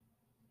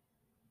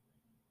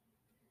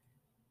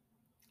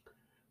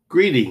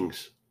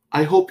Greetings.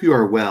 I hope you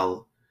are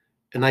well,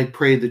 and I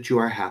pray that you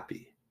are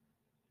happy.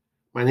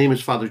 My name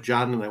is Father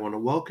John, and I want to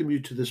welcome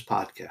you to this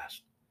podcast,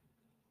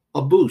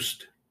 a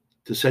boost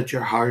to set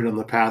your heart on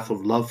the path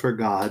of love for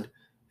God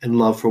and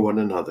love for one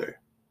another.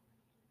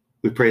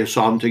 We pray a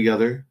psalm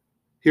together,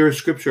 hear a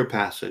scripture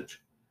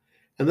passage,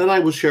 and then I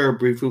will share a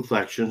brief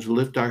reflection to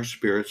lift our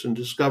spirits and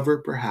discover,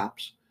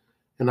 perhaps,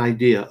 an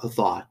idea, a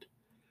thought,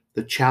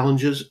 that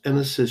challenges and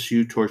assists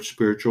you towards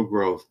spiritual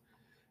growth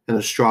and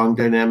a strong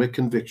dynamic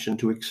conviction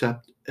to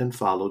accept and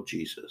follow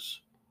Jesus.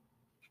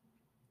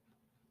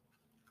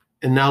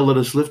 And now let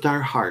us lift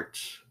our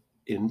hearts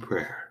in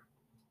prayer.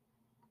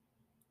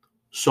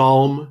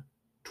 Psalm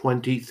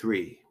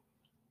 23.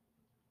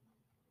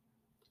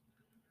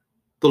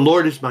 The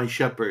Lord is my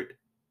shepherd,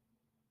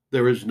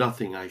 there is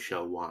nothing I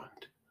shall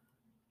want.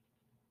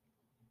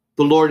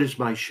 The Lord is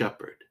my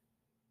shepherd,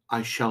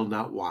 I shall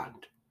not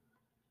want.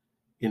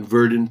 In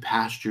verdant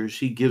pastures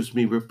he gives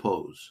me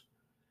repose.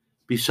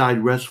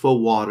 Beside restful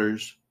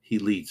waters he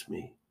leads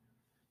me.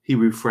 He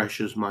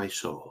refreshes my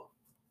soul.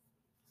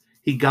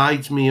 He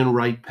guides me in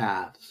right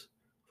paths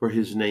for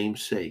his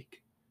name's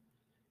sake.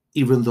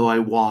 Even though I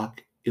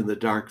walk in the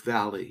dark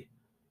valley,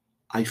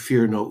 I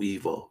fear no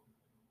evil,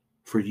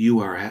 for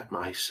you are at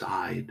my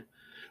side,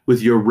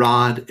 with your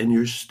rod and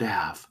your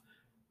staff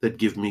that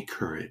give me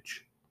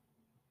courage.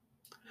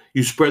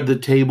 You spread the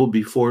table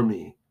before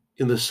me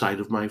in the sight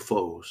of my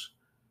foes.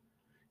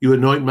 You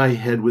anoint my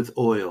head with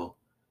oil,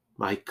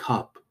 my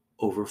cup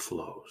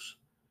overflows.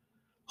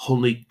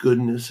 Only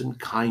goodness and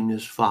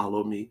kindness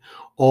follow me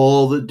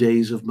all the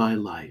days of my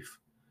life,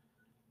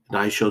 and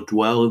I shall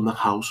dwell in the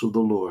house of the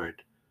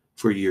Lord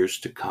for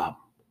years to come.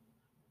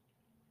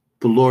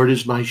 The Lord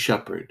is my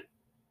shepherd,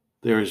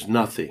 there is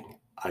nothing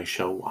I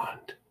shall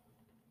want.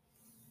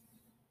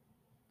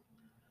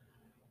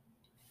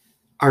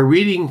 Our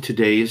reading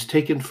today is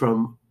taken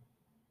from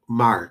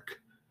Mark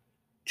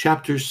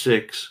chapter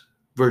 6,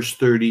 verse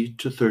 30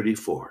 to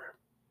 34.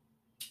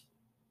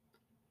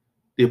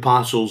 The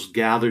apostles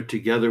gathered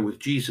together with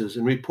Jesus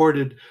and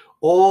reported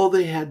all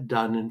they had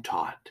done and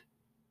taught.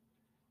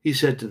 He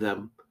said to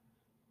them,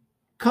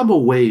 "Come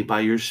away by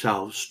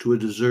yourselves to a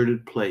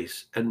deserted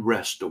place and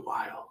rest a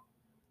while."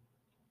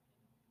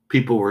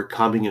 People were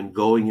coming and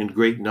going in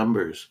great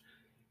numbers,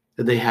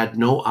 and they had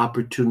no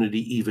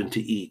opportunity even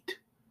to eat.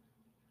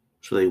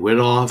 So they went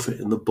off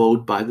in the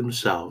boat by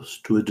themselves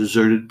to a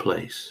deserted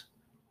place.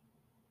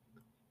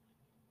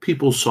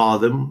 People saw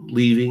them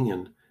leaving,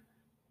 and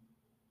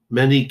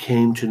many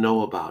came to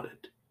know about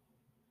it.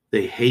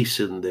 They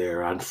hastened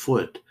there on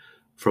foot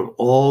from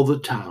all the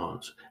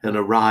towns and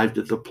arrived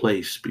at the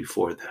place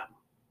before them.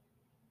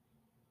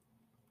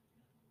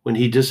 When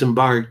he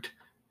disembarked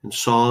and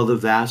saw the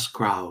vast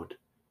crowd,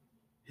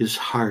 his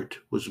heart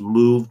was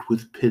moved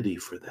with pity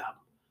for them,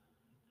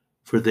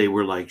 for they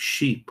were like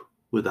sheep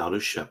without a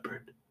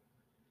shepherd.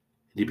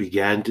 And he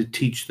began to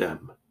teach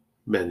them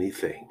many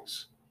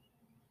things.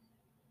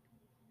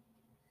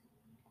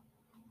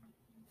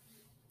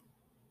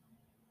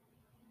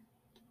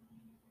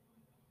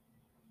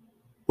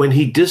 When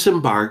he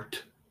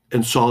disembarked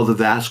and saw the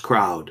vast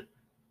crowd,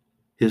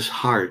 his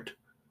heart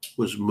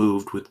was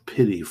moved with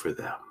pity for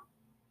them.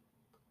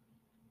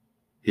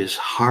 His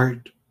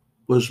heart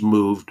was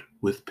moved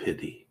with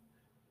pity.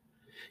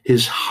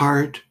 His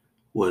heart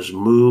was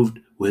moved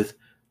with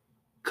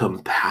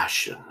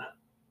compassion.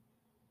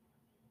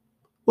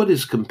 What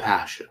is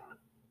compassion?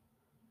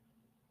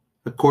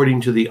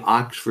 According to the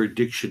Oxford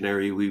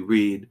Dictionary, we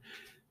read,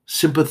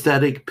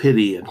 sympathetic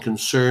pity and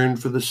concern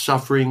for the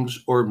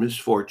sufferings or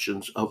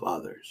misfortunes of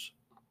others.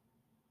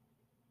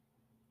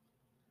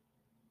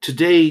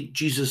 Today,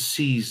 Jesus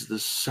sees the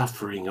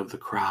suffering of the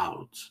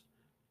crowds.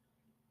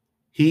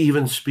 He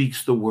even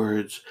speaks the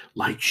words,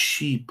 like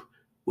sheep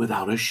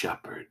without a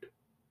shepherd.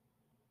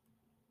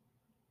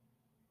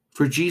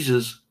 For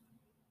Jesus,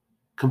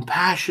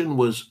 compassion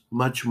was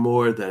much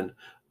more than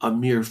a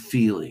mere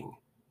feeling.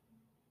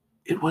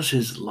 It was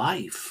his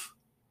life,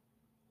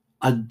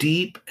 a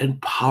deep and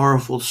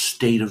powerful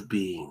state of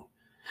being.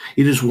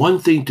 It is one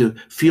thing to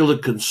feel a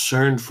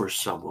concern for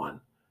someone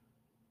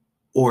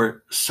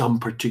or some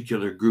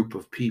particular group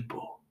of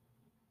people.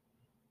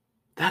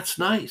 That's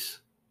nice.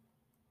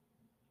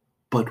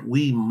 But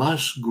we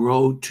must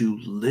grow to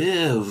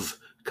live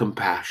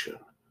compassion.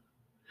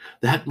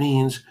 That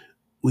means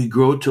we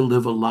grow to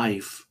live a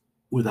life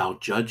without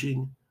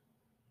judging,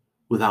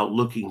 without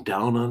looking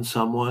down on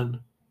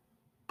someone,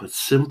 but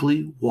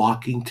simply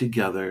walking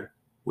together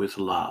with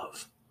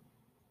love.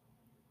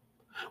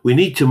 We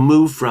need to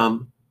move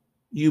from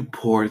 "you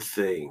poor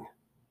thing"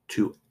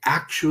 to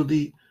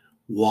actually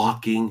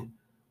walking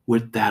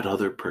with that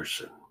other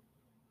person.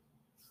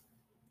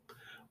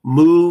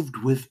 Moved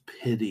with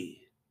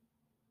pity,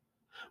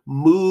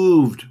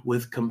 moved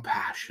with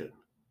compassion,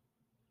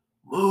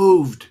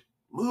 moved.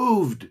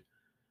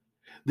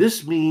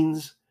 This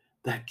means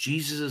that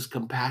Jesus'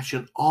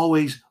 compassion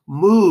always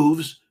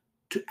moves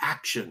to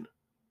action,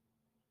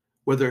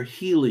 whether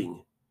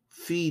healing,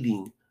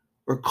 feeding,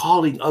 or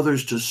calling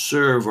others to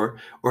serve, or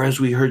as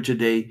we heard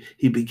today,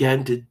 he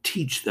began to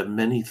teach them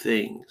many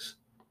things.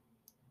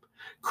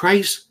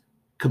 Christ's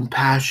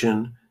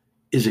compassion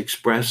is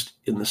expressed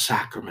in the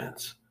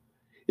sacraments,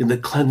 in the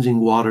cleansing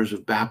waters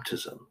of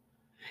baptism,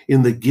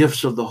 in the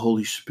gifts of the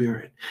Holy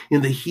Spirit,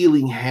 in the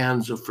healing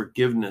hands of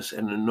forgiveness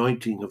and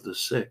anointing of the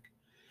sick.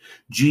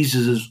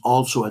 Jesus is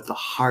also at the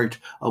heart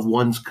of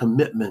one's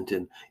commitment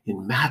in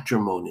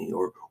matrimony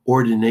or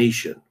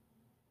ordination.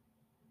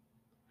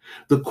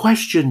 The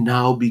question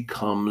now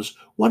becomes,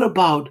 what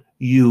about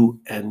you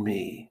and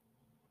me?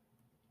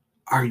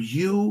 Are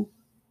you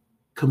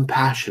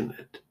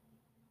compassionate?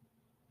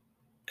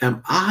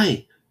 Am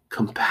I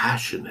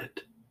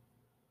compassionate?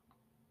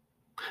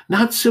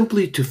 Not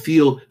simply to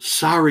feel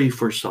sorry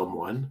for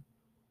someone,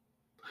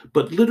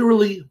 but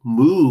literally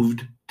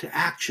moved to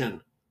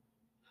action.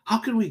 How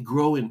can we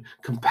grow in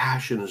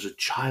compassion as a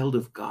child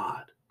of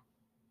God?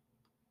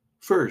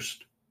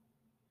 First,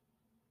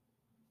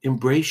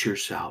 embrace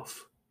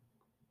yourself.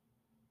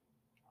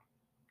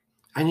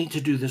 I need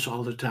to do this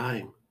all the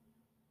time.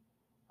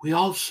 We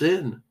all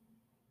sin.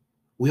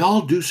 We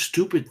all do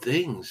stupid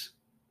things.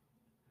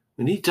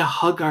 We need to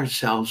hug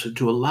ourselves and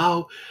to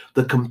allow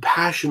the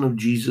compassion of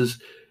Jesus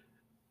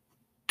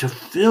to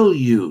fill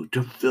you,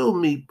 to fill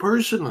me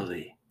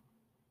personally.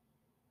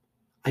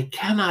 I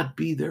cannot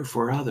be there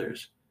for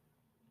others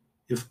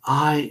if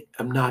I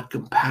am not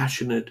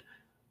compassionate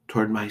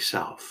toward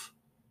myself.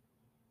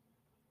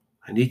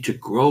 I need to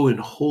grow in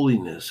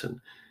holiness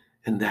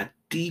and that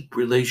deep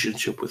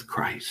relationship with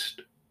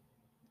Christ.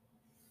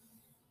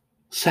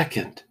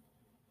 Second,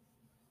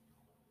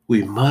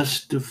 we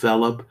must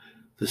develop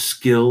the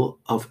skill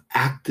of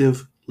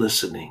active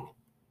listening.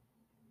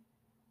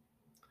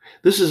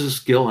 This is a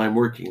skill I'm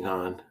working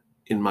on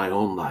in my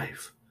own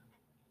life.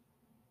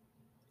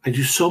 I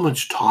do so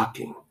much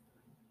talking.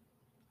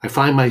 I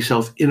find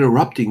myself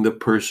interrupting the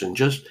person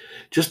just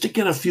to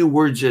get a few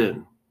words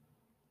in.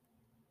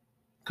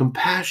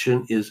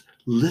 Compassion is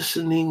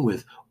listening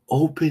with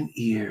open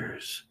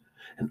ears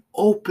and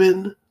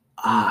open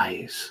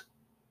eyes.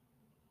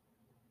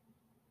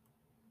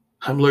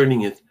 I'm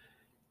learning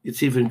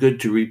it's even good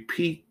to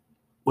repeat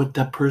what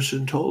that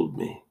person told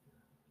me,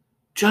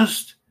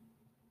 just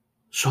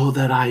so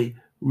that I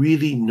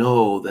really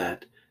know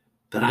that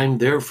I'm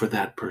there for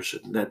that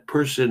person. That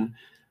person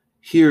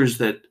hears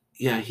that,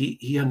 yeah,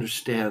 he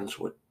understands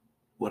what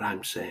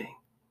I'm saying.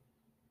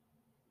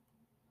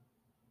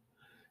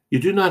 You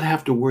do not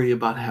have to worry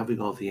about having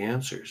all the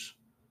answers.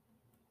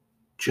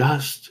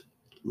 Just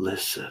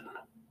listen.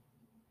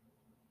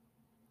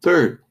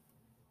 Third,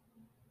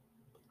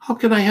 how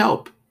can I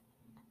help?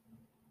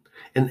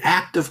 An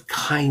act of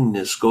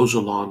kindness goes a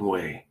long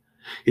way.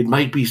 It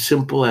might be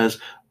simple as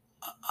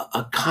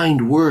a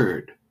kind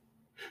word,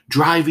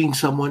 driving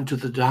someone to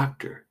the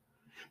doctor,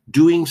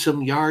 doing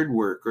some yard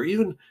work, or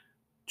even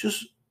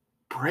just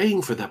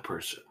praying for that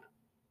person.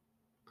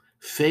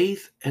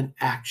 Faith and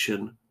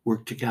action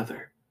work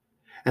together.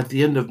 At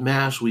the end of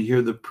Mass, we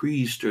hear the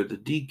priest or the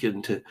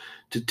deacon to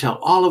tell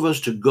all of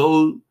us to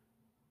go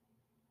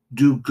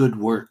do good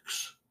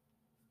works,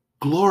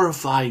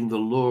 glorifying the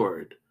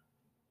Lord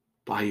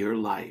by your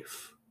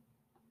life.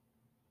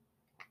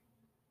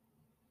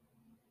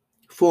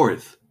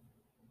 Fourth,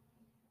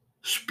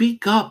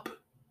 speak up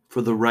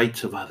for the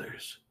rights of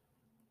others,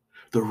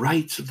 the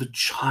rights of the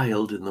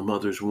child in the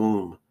mother's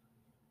womb,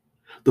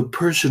 the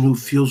person who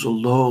feels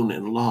alone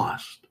and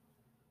lost.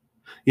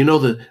 You know,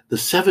 the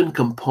 7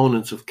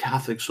 components of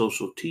Catholic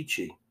social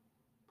teaching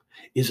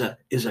is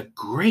a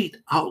great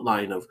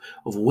outline of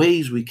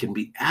ways we can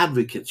be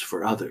advocates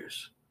for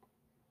others.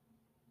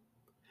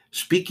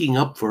 Speaking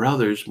up for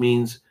others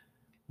means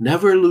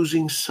never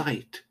losing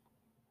sight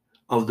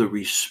of the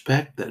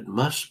respect that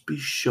must be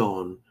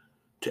shown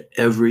to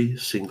every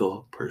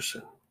single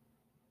person.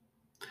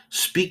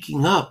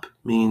 Speaking up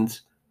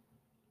means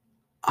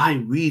I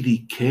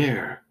really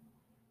care.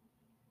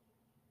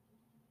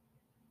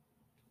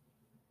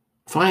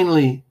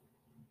 Finally,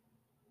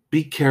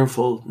 be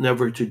careful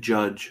never to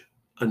judge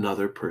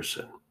another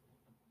person.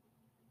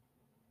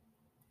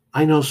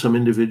 I know some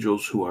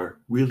individuals who are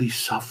really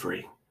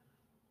suffering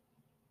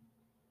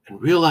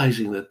and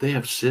realizing that they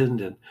have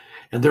sinned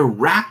and they're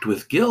racked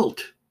with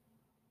guilt.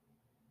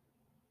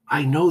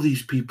 I know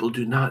these people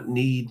do not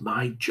need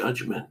my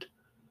judgment,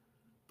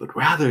 but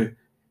rather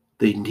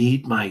they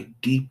need my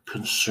deep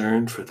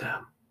concern for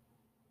them.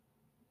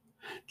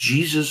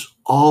 Jesus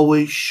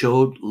always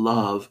showed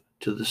love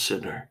to the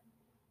sinner.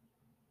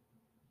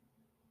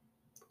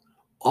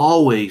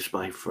 Always,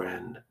 my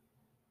friend,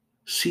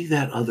 see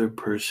that other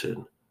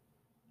person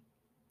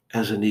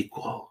as an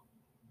equal.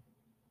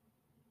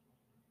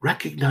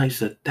 Recognize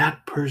that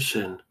that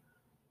person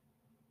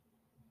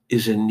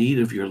is in need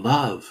of your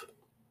love.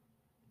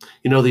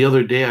 You know, the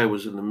other day I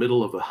was in the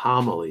middle of a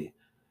homily,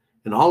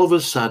 and all of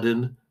a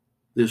sudden,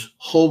 this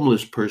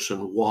homeless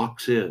person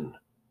walks in.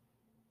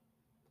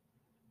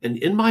 And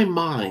in my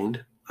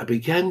mind, I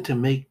began to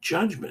make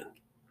judgment.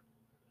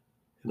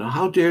 You know,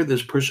 how dare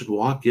this person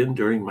walk in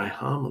during my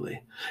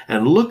homily?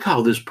 And look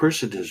how this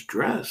person is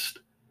dressed.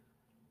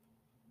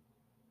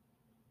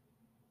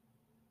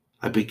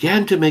 I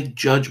began to make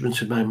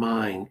judgments in my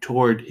mind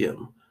toward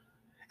him,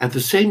 at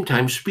the same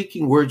time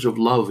speaking words of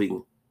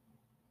loving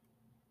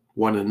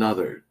one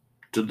another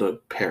to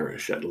the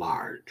parish at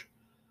large.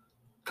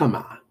 Come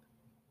on.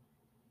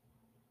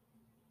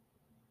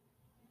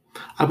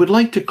 I would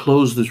like to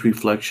close this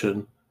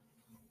reflection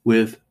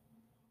with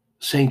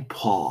St.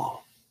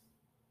 Paul.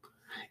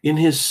 In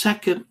his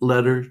second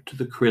letter to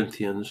the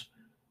Corinthians,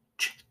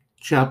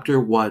 chapter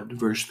 1,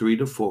 verse 3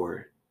 to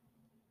 4,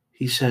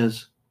 he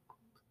says,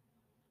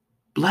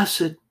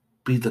 "Blessed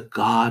be the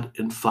God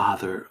and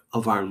Father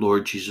of our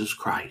Lord Jesus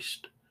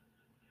Christ,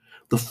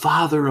 the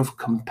Father of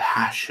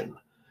compassion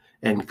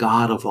and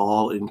God of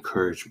all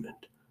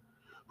encouragement,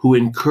 who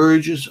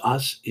encourages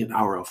us in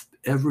our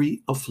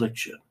every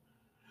affliction,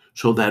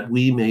 so that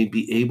we may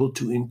be able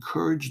to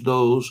encourage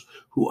those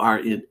who are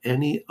in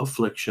any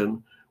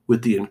affliction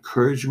with the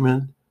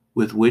encouragement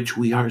with which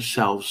we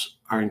ourselves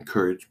are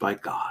encouraged by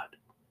God."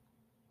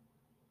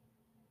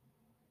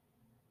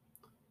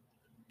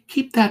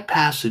 Keep that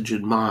passage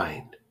in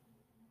mind.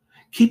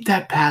 Keep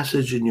that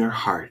passage in your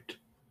heart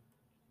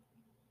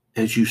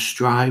as you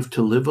strive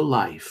to live a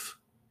life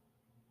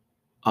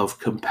of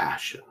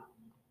compassion.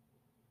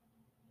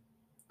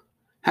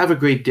 Have a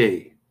great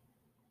day.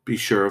 Be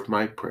sure of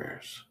my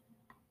prayers.